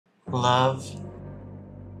Love?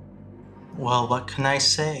 Well, what can I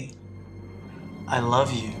say? I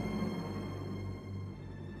love you.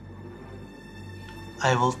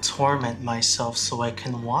 I will torment myself so I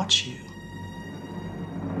can watch you.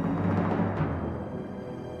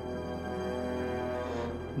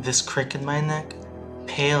 This crick in my neck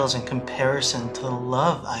pales in comparison to the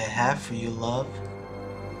love I have for you, love.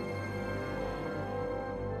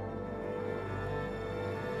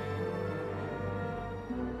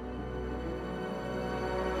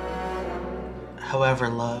 However,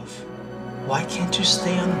 love, why can't you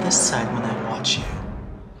stay on this side when I watch you?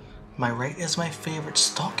 My right is my favorite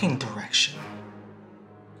stalking direction.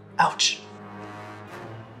 Ouch!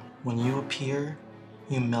 When you appear,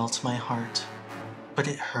 you melt my heart, but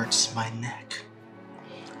it hurts my neck.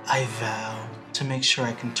 I vow to make sure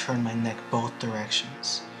I can turn my neck both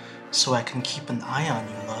directions, so I can keep an eye on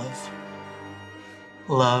you, love.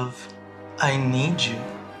 Love, I need you.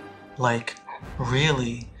 Like,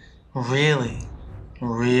 really, really,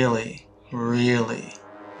 really, really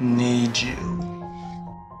need you.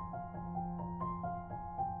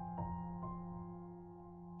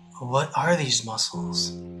 What are these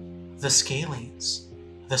muscles? The scalenes,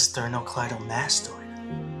 the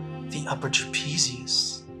sternocleidomastoid, the upper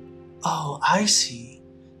trapezius. Oh, I see.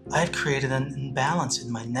 I've created an imbalance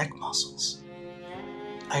in my neck muscles.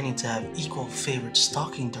 I need to have equal favorite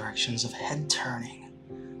stalking directions of head turning.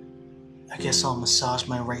 I guess I'll massage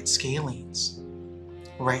my right scalenes,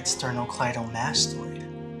 right sternocleidomastoid,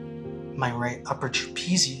 my right upper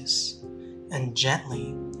trapezius, and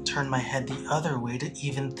gently turn my head the other way to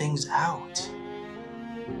even things out.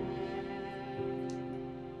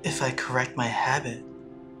 If I correct my habit,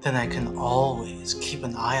 then I can always keep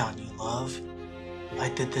an eye on you, love. I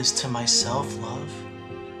did this to myself, love.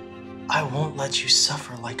 I won't let you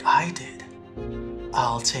suffer like I did.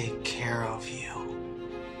 I'll take care of you.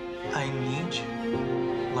 I need you.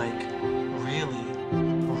 Like, really,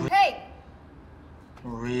 Hey!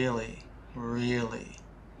 really.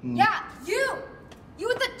 Yeah, you! You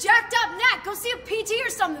with the jacked up neck! Go see a PT or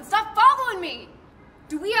something! Stop following me!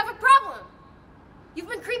 Do we have a problem? You've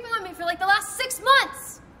been creeping on me for like the last 6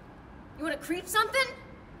 months! You wanna creep something?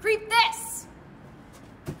 Creep this!